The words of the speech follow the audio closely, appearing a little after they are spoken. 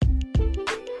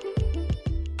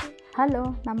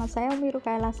Halo, nama saya Umi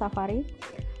Rukaila Safari.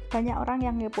 Banyak orang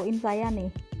yang ngepoin saya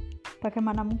nih.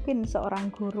 Bagaimana mungkin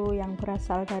seorang guru yang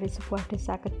berasal dari sebuah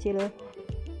desa kecil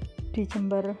di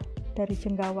Jember, dari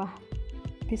Jenggawah,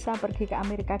 bisa pergi ke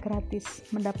Amerika gratis,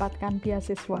 mendapatkan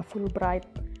beasiswa Fulbright,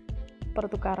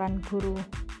 pertukaran guru.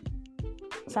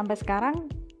 Sampai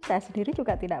sekarang, saya sendiri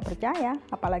juga tidak percaya,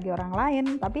 apalagi orang lain.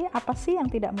 Tapi apa sih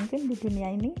yang tidak mungkin di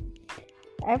dunia ini?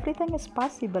 Everything is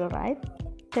possible, right?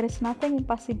 There is nothing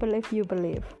impossible if you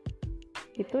believe.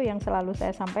 Itu yang selalu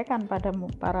saya sampaikan pada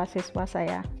para siswa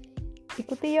saya.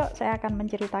 Ikuti yuk, saya akan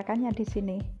menceritakannya di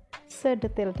sini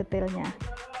sedetail-detailnya.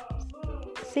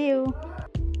 See you.